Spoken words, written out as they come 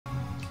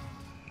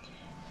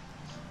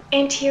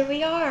And here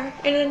we are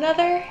in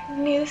another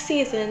new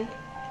season.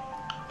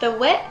 The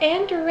wet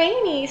and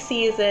rainy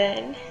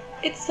season.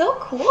 It's so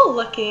cool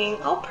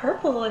looking, all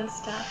purple and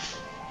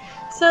stuff.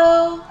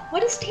 So,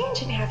 what does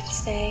Tangent have to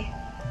say?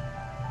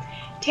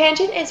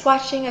 Tangent is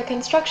watching a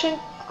construction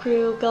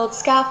crew build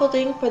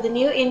scaffolding for the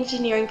new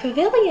engineering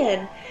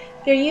pavilion.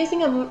 They're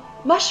using a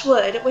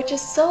mushwood, which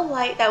is so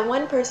light that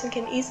one person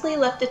can easily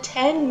lift a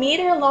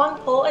 10-meter-long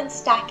pole and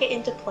stack it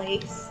into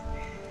place.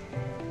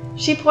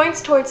 She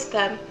points towards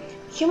them.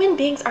 Human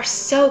beings are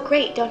so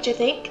great, don't you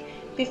think?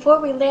 Before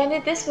we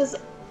landed, this was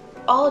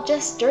all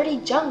just dirty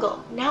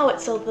jungle. Now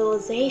it's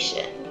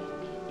civilization.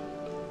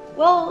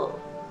 Well,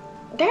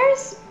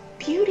 there's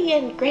beauty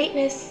and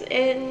greatness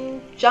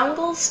in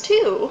jungles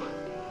too.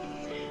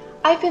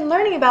 I've been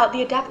learning about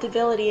the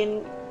adaptability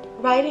in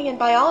writing and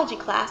biology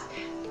class.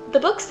 The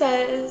book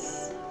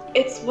says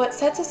it's what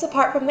sets us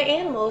apart from the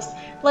animals.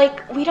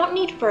 Like, we don't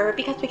need fur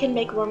because we can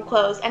make warm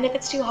clothes, and if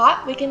it's too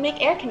hot, we can make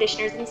air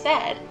conditioners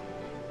instead.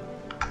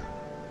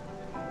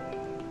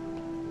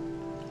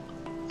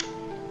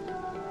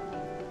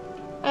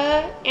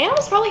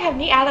 Animals probably have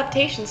neat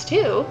adaptations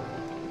too.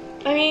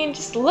 I mean,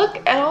 just look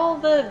at all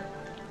the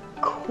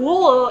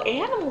cool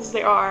animals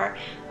there are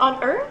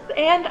on Earth,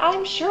 and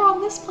I'm sure on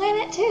this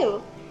planet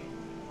too.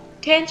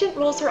 Tangent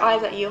rolls her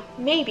eyes at you.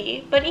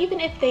 Maybe, but even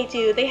if they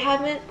do,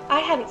 I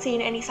haven't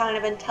seen any sign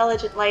of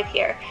intelligent life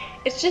here.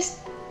 It's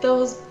just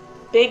those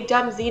big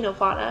dumb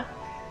xenofauna.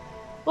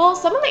 Well,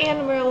 some of the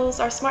animals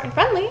are smart and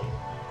friendly.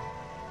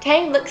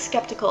 Tang looks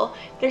skeptical.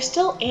 They're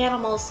still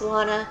animals,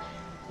 Solana.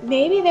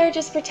 Maybe they're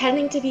just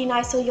pretending to be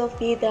nice so you'll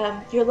feed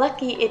them. You're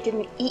lucky it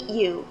didn't eat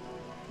you.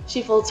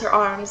 She folds her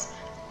arms.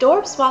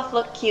 Dorb moths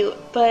look cute,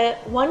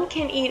 but one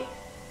can eat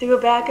through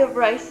a bag of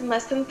rice in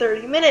less than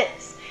 30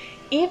 minutes.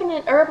 Even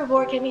an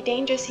herbivore can be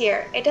dangerous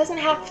here. It doesn't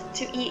have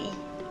to eat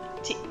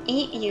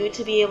you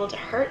to be able to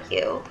hurt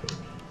you.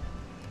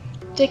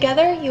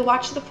 Together, you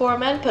watch the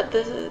foreman put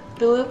the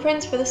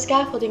blueprints for the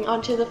scaffolding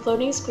onto the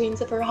floating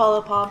screens of her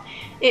holopalm.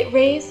 It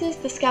raises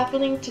the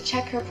scaffolding to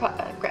check her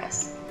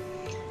progress.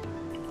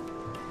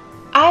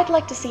 I'd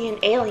like to see an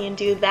alien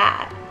do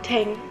that,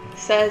 Tang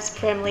says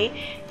primly.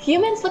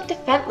 Humans look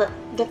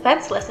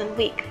defenseless and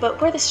weak, but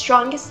we're the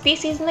strongest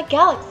species in the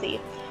galaxy.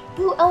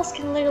 Who else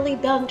can literally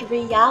bend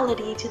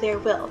reality to their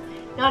will?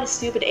 Not a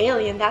stupid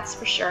alien, that's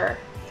for sure.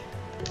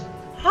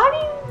 How do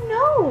you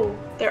know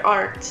there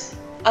aren't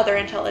other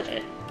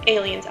intelligent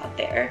aliens out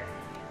there?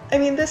 I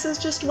mean, this is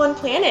just one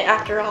planet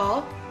after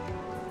all.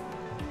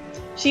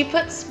 She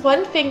puts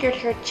one finger to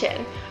her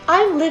chin.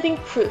 I'm living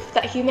proof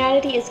that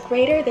humanity is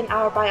greater than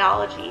our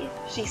biology,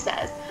 she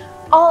says.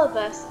 All of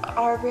us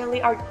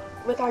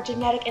with our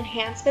genetic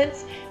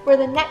enhancements, we're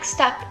the next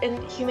step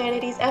in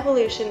humanity's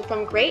evolution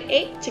from great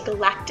ape to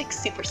galactic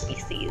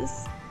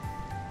superspecies.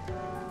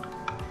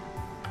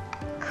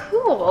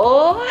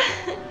 Cool.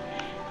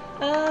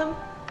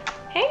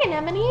 Hey,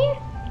 Anemone.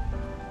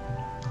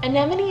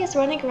 Anemone is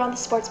running around the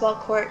sports ball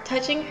court,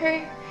 touching her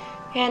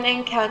hand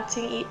and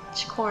counting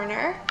each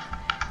corner.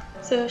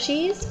 So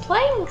she's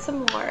playing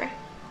some more.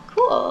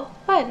 Cool.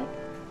 Fun.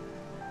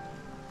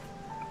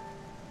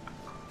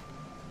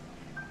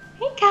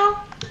 Hey,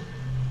 Cal.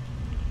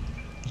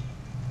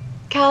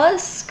 Cal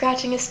is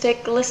scratching a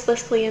stick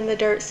listlessly in the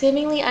dirt,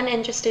 seemingly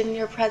uninterested in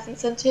your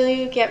presence until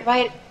you get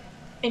right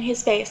in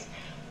his face.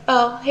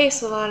 Oh, hey,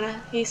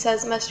 Solana, he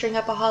says, mustering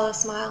up a hollow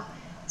smile.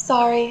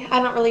 Sorry,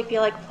 I don't really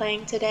feel like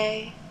playing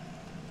today.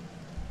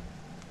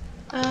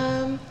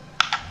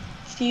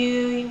 Do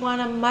you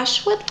want a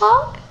mushwood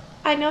log?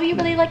 I know you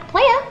really like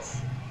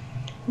plants.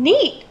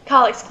 Neat,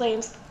 Cal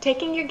exclaims,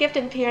 taking your gift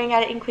and peering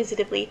at it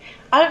inquisitively.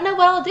 I don't know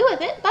what I'll do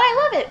with it, but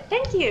I love it.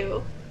 Thank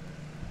you.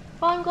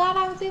 Well, I'm glad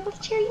I was able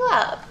to cheer you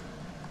up.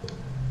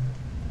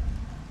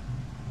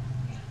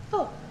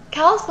 Oh,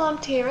 Cal's mom,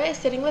 Tira, is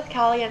sitting with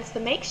Cal against the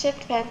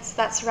makeshift fence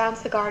that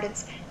surrounds the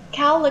gardens.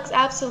 Cal looks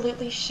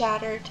absolutely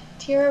shattered.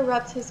 Tira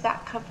rubs his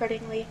back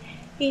comfortingly.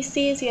 He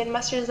sees you and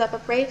musters up a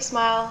brave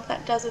smile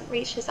that doesn't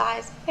reach his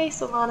eyes. Hey,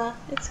 Solana,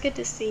 it's good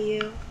to see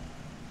you.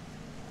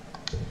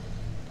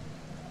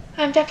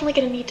 I'm definitely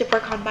going to need to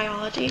work on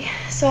biology,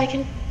 so I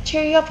can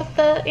cheer you up with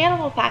the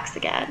animal facts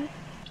again.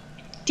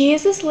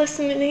 Deez is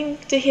listening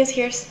to his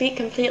ears speak,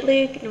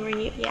 completely ignoring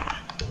you. Yeah.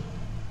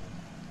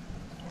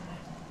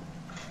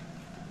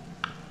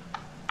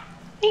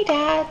 Hey,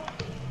 Dad.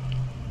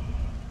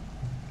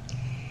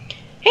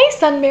 Hey,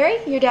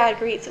 Sunberry, your dad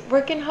greets.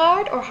 Working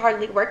hard or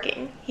hardly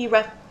working? He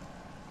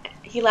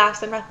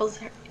laughs and ruffles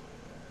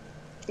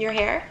your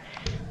hair.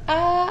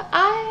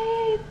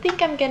 I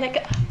think I'm gonna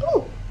go.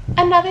 Ooh,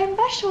 another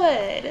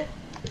brushwood.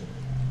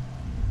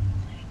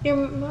 Your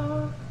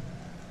mom.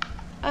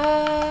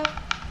 I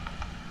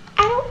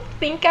don't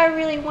think I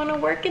really want to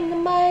work in the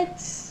mud,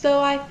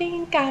 so I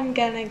think I'm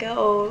gonna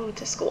go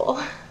to school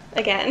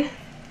again.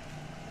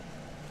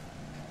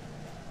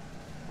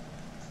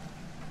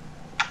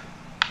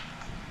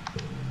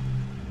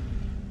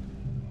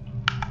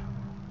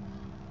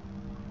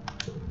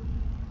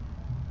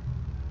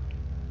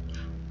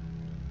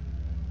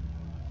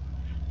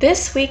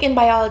 This week in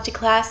biology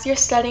class, you're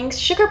studying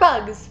sugar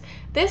bugs.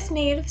 This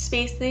native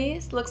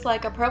species looks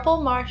like a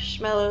purple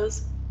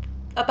marshmallows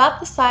about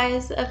the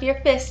size of your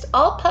fist,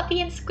 all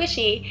puffy and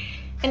squishy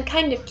and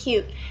kind of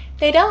cute.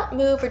 They don't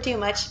move or do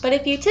much, but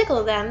if you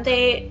tickle them,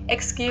 they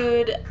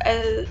exude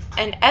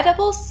an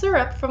edible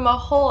syrup from a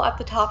hole at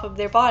the top of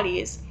their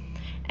bodies.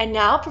 And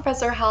now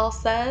Professor Howell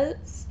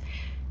says,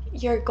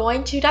 you're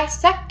going to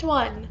dissect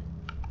one.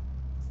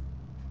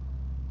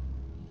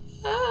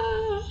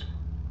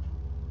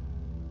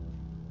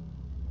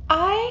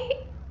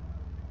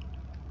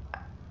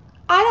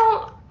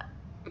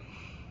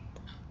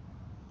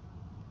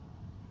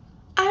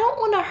 I don't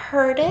want to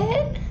hurt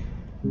it.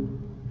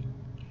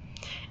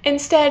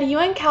 Instead, you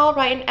and Cal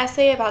write an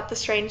essay about the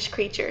strange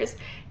creatures.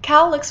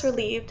 Cal looks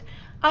relieved.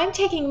 I'm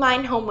taking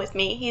mine home with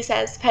me, he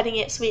says, petting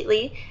it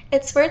sweetly.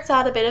 It spurts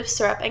out a bit of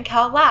syrup, and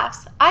Cal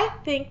laughs. I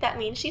think that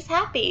means she's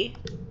happy.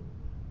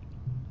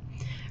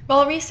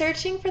 While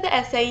researching for the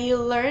essay, you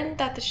learn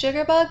that the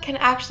sugar bug can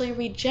actually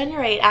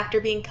regenerate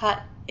after being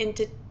cut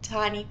into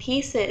tiny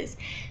pieces.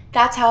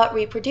 That's how it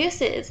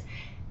reproduces.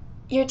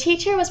 Your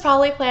teacher was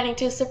probably planning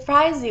to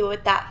surprise you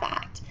with that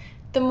fact.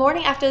 The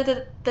morning after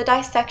the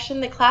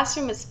dissection, the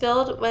classroom is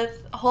filled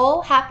with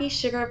whole, happy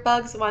sugar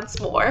bugs once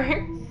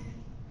more.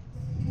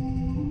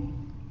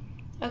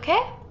 Okay,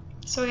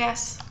 so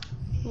yes,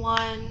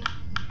 1,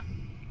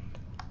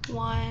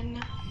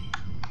 1,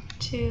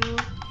 2,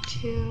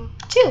 2,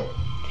 2,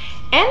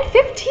 and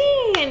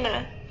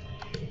 15!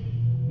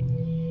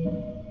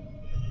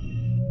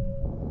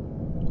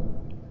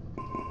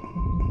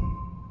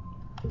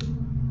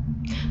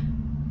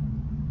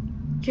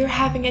 You're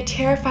having a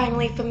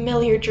terrifyingly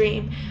familiar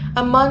dream.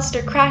 A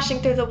monster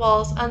crashing through the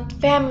walls,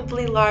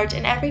 unfathomably large,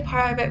 and every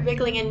part of it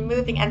wriggling and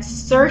moving and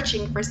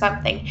searching for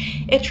something.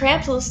 It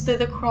tramples through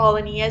the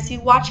colony as you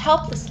watch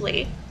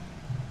helplessly.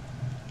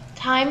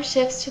 Time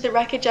shifts to the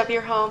wreckage of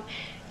your home.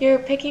 You're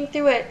picking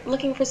through it,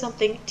 looking for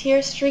something,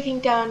 tears streaking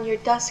down your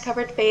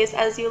dust-covered face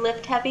as you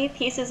lift heavy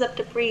pieces of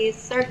debris,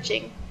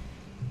 searching.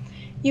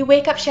 You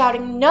wake up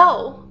shouting,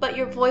 "No!" but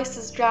your voice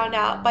is drowned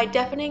out by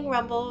deafening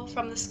rumble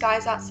from the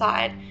skies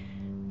outside.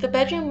 The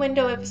bedroom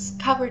window is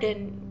covered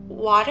in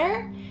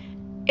water?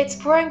 It's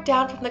pouring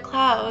down from the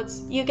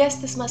clouds. You guess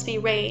this must be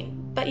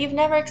rain, but you've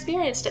never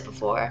experienced it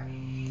before.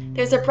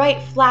 There's a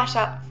bright flash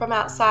out from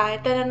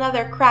outside, then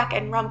another crack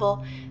and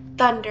rumble.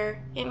 Thunder.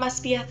 It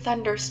must be a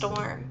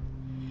thunderstorm.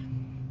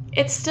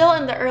 It's still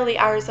in the early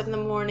hours of the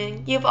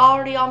morning. You've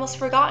already almost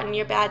forgotten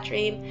your bad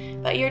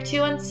dream, but you're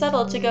too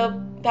unsettled to go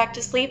back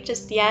to sleep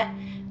just yet.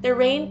 The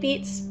rain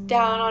beats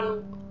down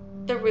on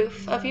the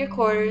roof of your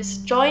quarters,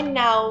 joined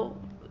now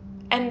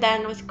and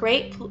then with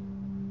great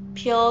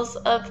peals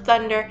of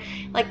thunder,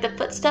 like the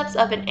footsteps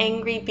of an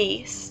angry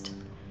beast.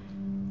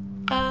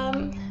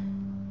 I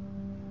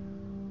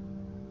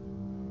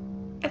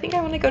think I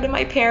want to go to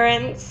my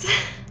parents.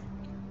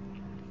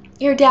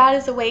 Your dad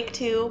is awake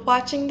too,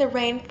 watching the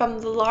rain from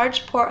the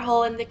large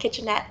porthole in the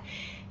kitchenette.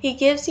 He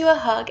gives you a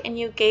hug and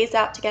you gaze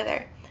out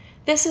together.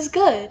 This is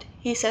good,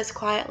 he says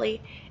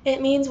quietly.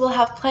 It means we'll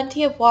have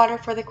plenty of water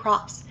for the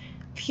crops.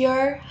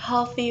 Pure,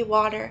 healthy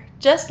water,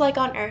 just like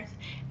on Earth.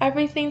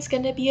 Everything's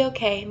gonna be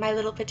okay, my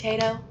little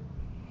potato.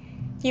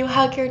 You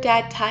hug your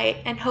dad tight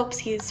and hopes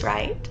he's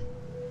right.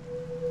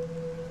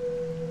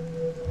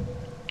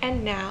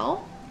 And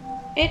now,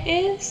 it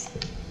is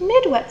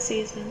mid-wet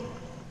season.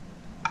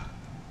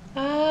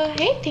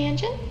 Hey,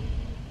 Tangent.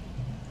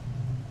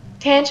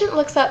 Tangent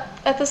looks up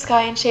at the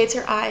sky and shades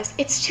her eyes.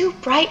 It's too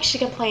bright, she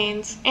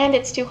complains, and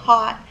it's too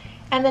hot.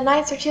 And the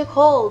nights are too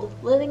cold.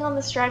 Living on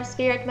the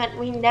stratosphere meant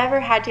we never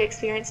had to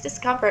experience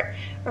discomfort.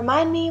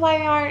 Remind me why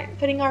we aren't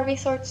putting our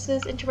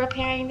resources into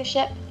repairing the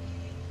ship?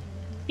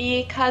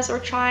 Because we're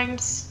trying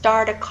to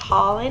start a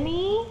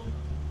colony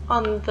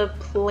on the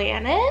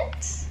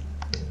planet?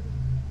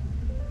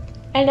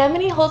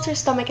 Anemone holds her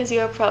stomach as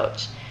you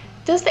approach.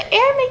 Does the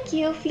air make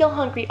you feel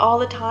hungry all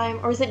the time,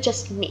 or is it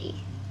just me?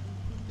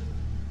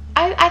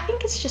 I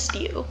think it's just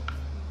you.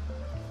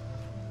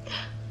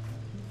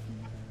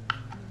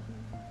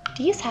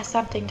 Dees has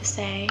something to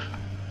say.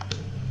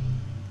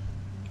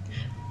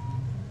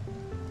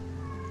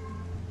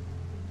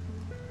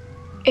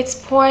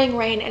 It's pouring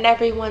rain and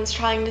everyone's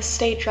trying to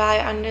stay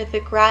dry under the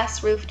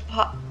grass-roofed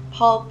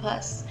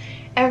palpus.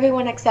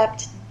 Everyone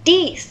except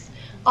Dees.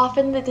 Off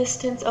in the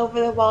distance over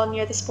the wall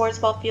near the sports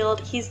ball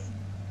field, he's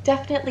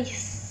definitely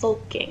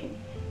sulking.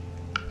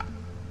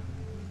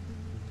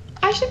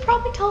 I should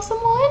probably tell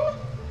someone.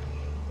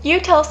 You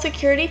tell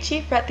Security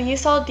Chief Rhett that you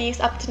saw Dees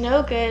up to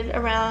no good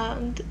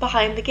around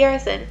behind the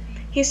garrison.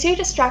 He's too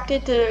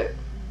distracted to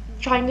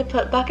trying to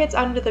put buckets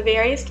under the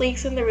various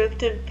leaks in the roof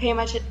to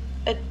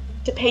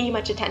pay you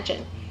much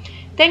attention.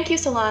 Thank you,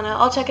 Solana.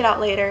 I'll check it out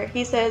later,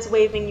 he says,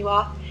 waving you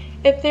off.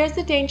 If there's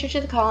a danger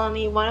to the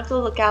colony, one of the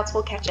lookouts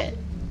will catch it.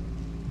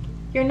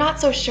 You're not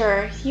so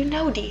sure. You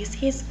know Dees.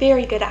 He's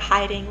very good at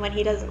hiding when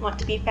he doesn't want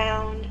to be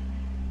found.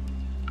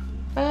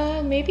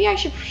 Maybe I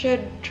should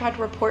try to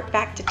report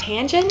back to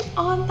Tangent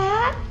on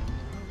that?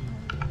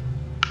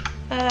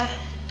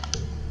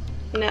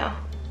 No.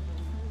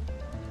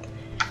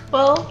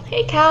 Well,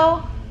 hey,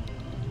 Cal.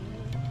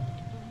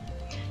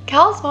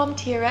 Cal's mom,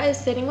 Tira, is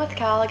sitting with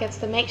Cal against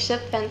the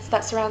makeshift fence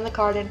that surrounds the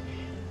garden.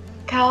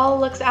 Cal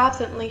looks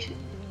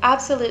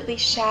absolutely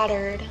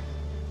shattered.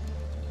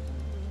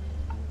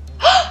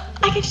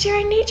 I can share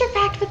a nature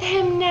fact with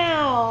him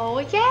now!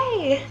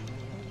 Yay!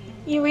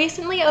 You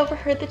recently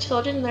overheard the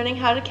children learning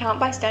how to count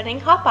by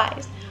studying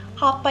hopeyes.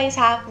 Hopeyes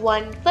have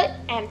 1 foot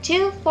and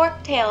 2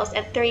 forked tails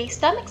and 3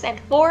 stomachs and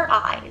 4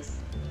 eyes.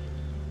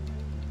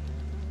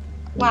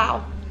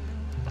 Wow.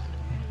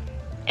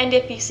 And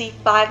if you see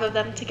 5 of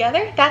them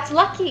together, that's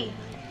lucky.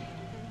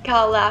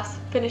 Cal laughs,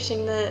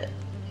 finishing the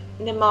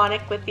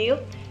mnemonic with you.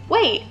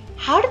 Wait,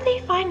 how did they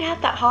find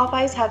out that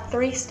hopeyes have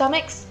 3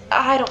 stomachs?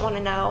 I don't want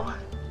to know.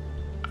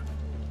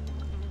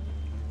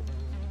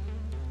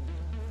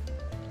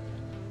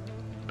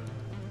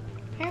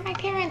 Where are my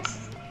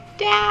parents?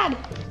 Dad!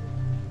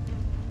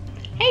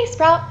 Hey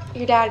Sprout,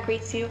 your dad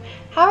greets you.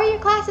 How are your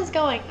classes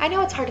going? I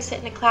know it's hard to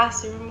sit in a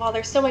classroom while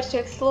there's so much to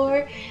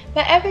explore,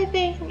 but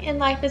everything in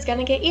life is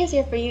gonna get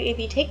easier for you if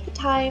you take the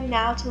time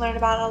now to learn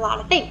about a lot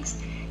of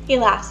things. He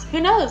laughs.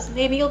 Who knows?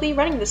 Maybe you'll be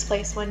running this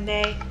place one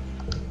day.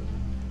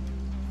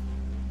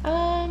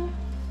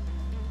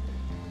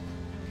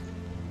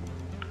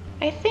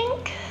 I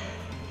think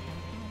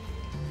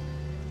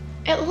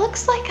it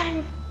looks like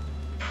I'm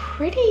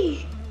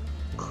pretty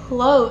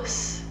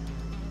close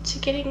to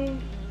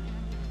getting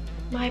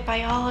my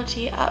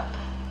biology up.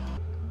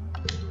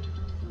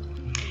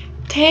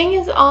 Tang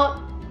is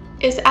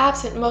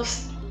absent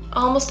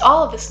almost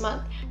all of this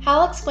month.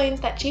 Hal explains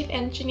that Chief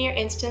Engineer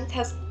Instance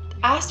has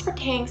asked for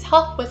Tang's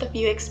help with a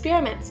few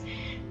experiments.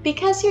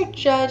 Because you're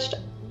judged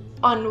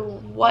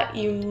on what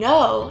you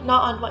know,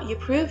 not on what you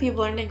prove you've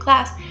learned in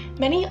class,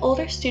 many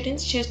older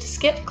students choose to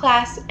skip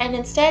class and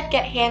instead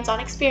get hands-on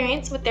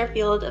experience with their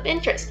field of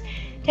interest.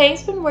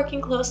 Tang's been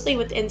working closely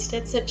with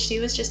Instance since she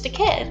was just a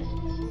kid.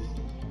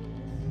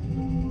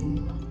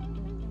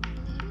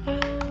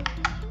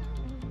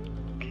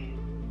 Okay.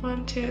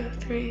 1, 2,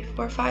 3,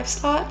 4, 5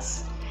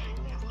 slots.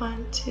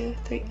 1, 2,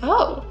 3.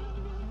 Oh!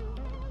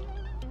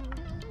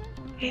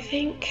 I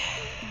think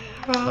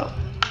about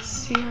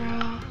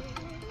 0,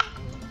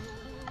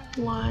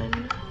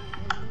 1,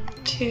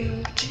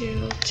 2,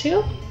 2,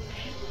 2,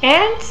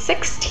 and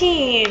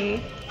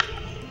 16.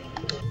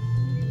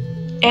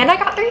 And I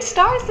got 3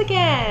 stars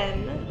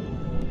again.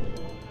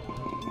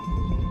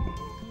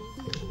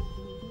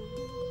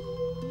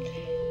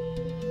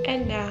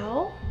 And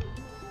now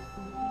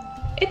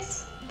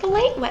it's the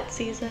late wet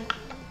season.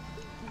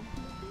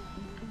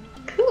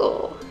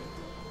 Cool.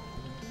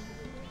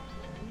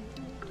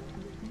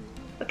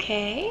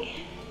 Okay.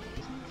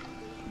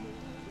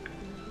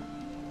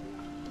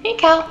 Hey,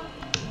 Cal.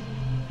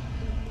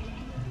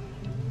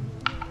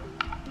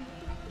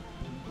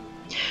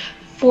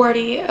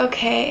 $40.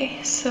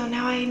 Okay, so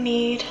now I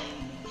need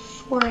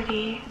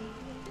 40.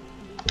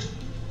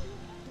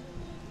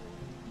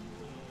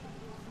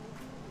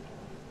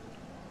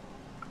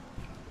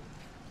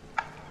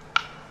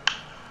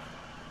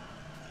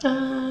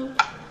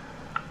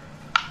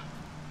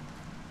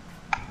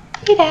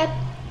 Hey, Dad.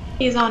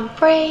 He's on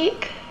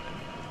break.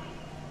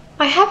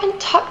 I haven't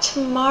talked to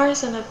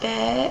Mars in a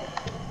bit.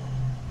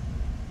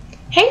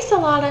 Hey,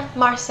 Solana,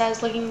 Mars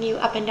says, looking you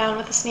up and down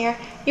with a sneer.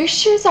 Your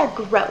shoes are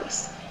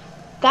gross.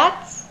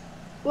 That's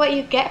what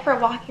you get for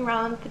walking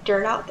around the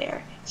dirt out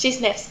there. She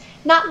sniffs.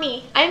 Not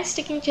me. I'm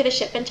sticking to the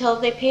ship until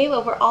they pave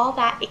over all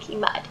that icky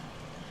mud.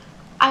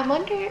 I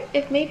wonder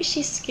if maybe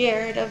she's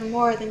scared of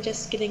more than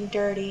just getting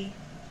dirty.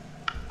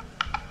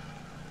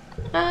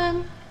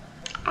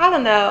 I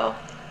don't know.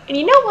 And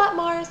you know what,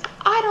 Mars?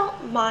 I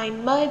don't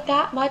mind mud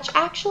that much,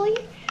 actually.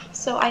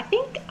 So I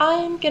think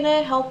I'm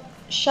gonna help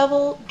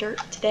shovel dirt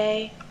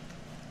today.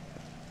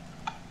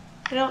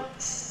 I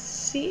don't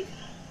see...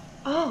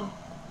 Oh.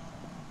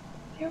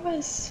 There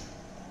was...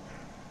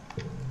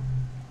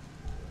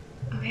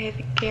 Okay,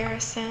 the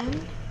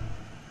garrison.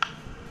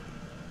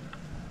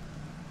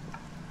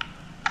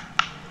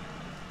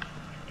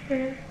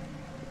 If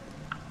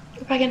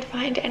I can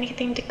find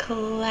anything to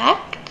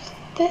collect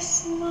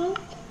this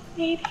month,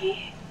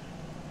 maybe?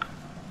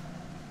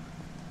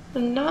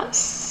 I'm not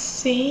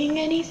seeing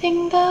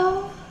anything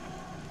though.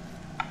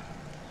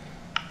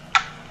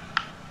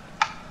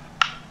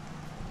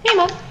 Hey,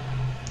 Mom.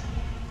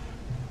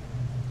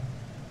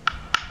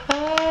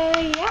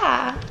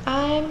 Yeah,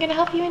 I'm gonna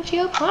help you in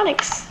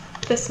geoponics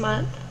this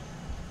month.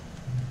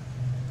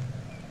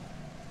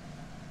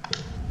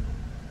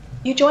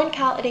 You join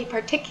Cal at a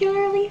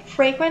particularly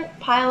fragrant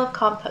pile of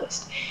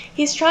compost.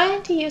 He's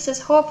trying to use his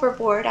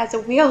hoverboard as a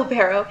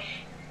wheelbarrow,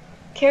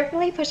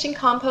 carefully pushing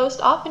compost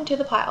off into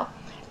the pile.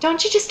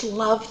 Don't you just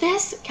love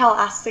this? Cal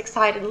asks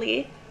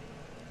excitedly.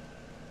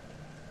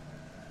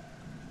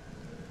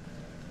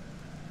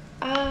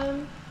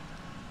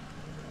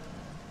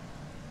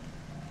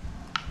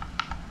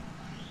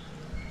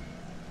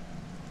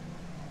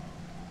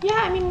 Yeah,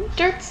 I mean,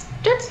 dirt's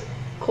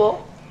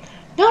cool.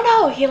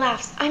 No, he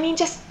laughs. I mean,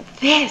 just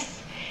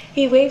this.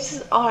 He waves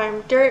his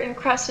arm, dirt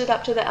encrusted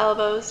up to the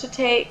elbows, to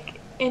take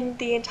in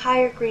the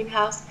entire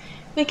greenhouse.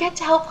 We get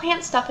to help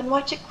plant stuff and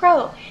watch it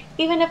grow.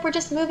 Even if we're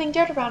just moving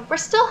dirt around, we're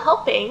still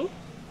helping.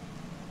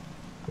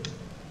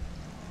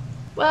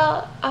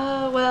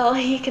 Well,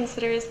 he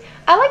considers,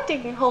 I like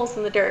digging holes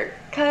in the dirt,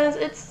 'cause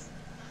it's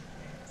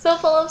so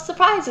full of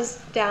surprises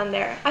down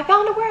there. I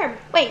found a worm.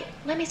 Wait,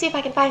 let me see if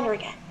I can find her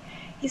again.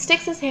 He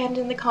sticks his hand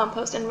in the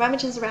compost and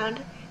rummages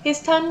around,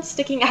 his tongue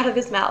sticking out of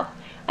his mouth.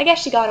 I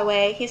guess she got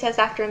away, he says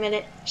after a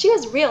minute. She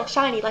was real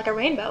shiny like a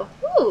rainbow.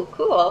 Ooh,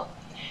 cool.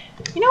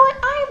 You know what?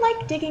 I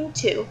like digging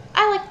too.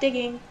 I like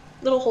digging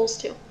little holes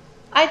too.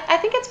 I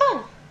think it's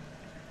fun.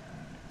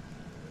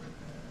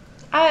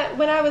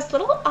 When I was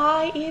little,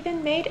 I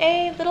even made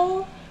a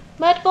little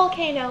mud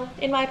volcano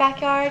in my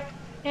backyard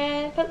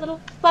and put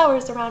little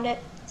flowers around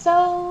it.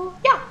 So,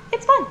 yeah,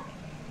 it's fun.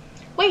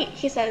 Wait,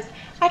 he says,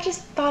 I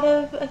just thought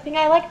of a thing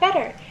I like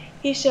better.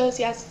 He shows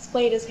he has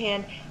displayed his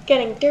hand.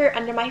 Getting dirt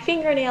under my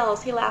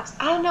fingernails, he laughs.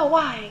 I don't know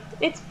why,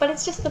 but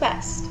it's just the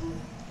best.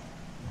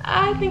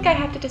 I think I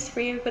have to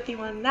disagree with you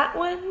on that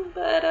one,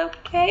 but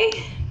okay.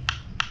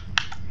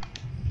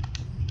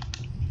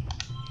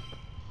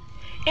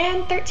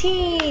 And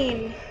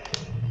 13.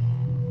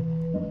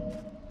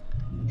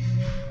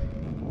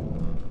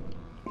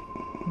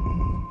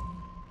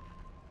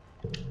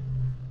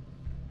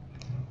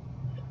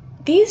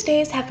 These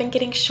days have been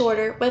getting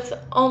shorter, with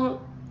only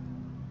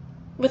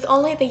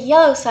the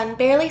yellow sun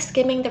barely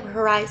skimming the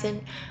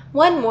horizon.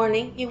 One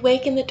morning, you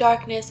wake in the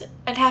darkness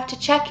and have to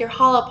check your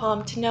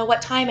holopalm to know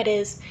what time it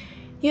is.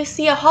 You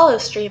see a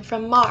holostream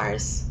from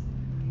Mars.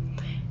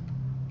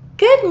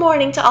 Good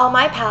morning to all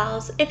my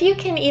pals. If you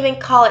can even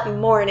call it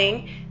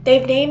morning,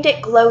 they've named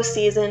it glow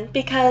season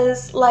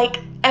because, like,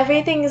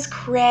 everything is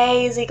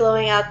crazy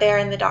glowing out there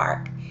in the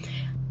dark.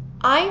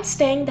 I'm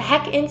staying the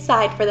heck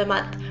inside for the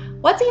month.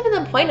 What's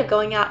even the point of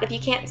going out if you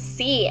can't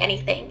see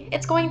anything?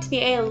 It's going to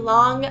be a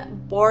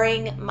long,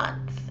 boring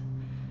month.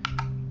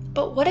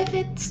 But what if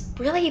it's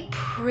really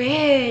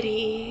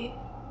pretty?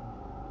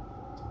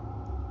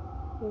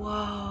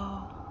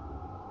 Whoa,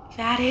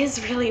 that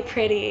is really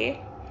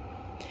pretty.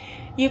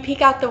 You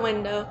peek out the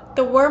window.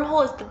 The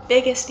wormhole is the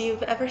biggest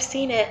you've ever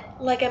seen it,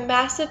 like a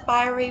massive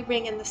fiery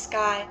ring in the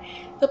sky.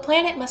 The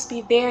planet must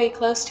be very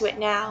close to it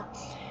now.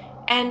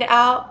 And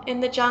out in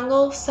the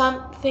jungle,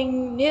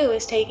 something new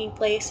is taking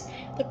place.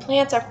 The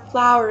plants are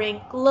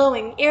flowering,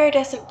 glowing,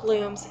 iridescent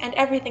blooms, and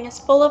everything is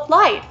full of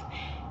life.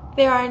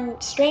 There are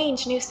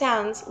strange new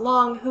sounds,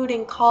 long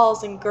hooting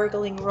calls and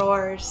gurgling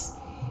roars.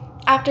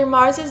 After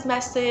Mars's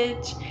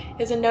message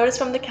is a notice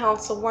from the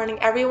council warning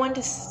everyone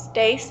to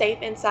stay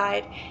safe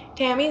inside.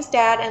 Tammy's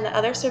dad and the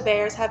other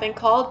surveyors have been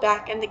called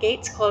back and the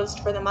gates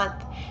closed for the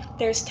month.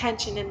 There's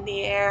tension in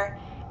the air,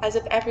 as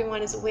if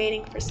everyone is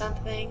waiting for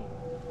something.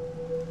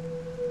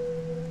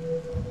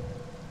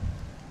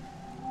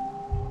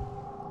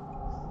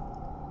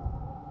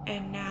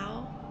 And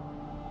now,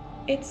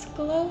 it's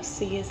glow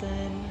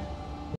season.